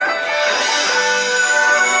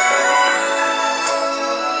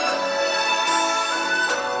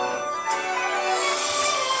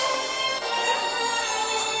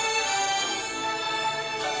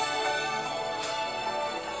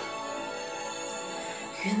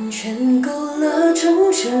圆圈勾勒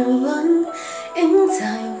成齿轮，印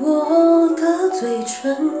在我的嘴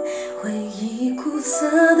唇，回忆苦涩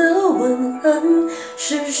的吻痕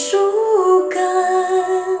是树干，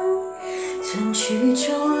春去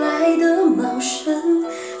秋来的茂盛，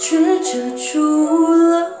却遮住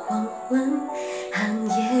了黄昏，寒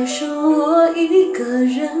夜剩我一个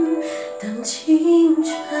人等清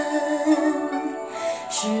晨。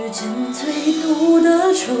世间最毒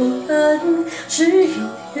的仇恨，只有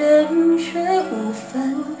缘却无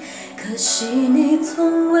分。可惜你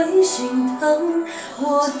从未心疼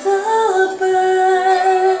我的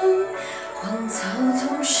笨，荒草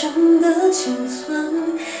丛生的青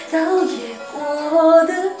春，倒也过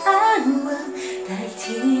的安稳，代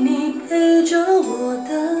替你陪着我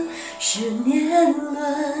的是年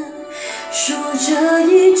轮。数着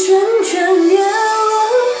一卷卷年轮，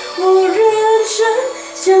我认真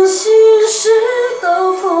将心事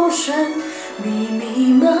都封存，密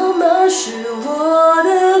密麻麻是我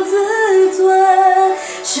的自尊，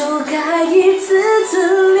修改一次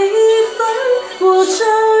次离分，我承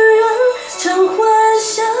认曾幻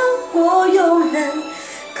想过永远，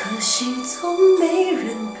可惜从没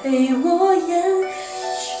人陪我演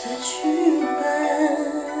这剧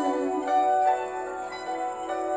本。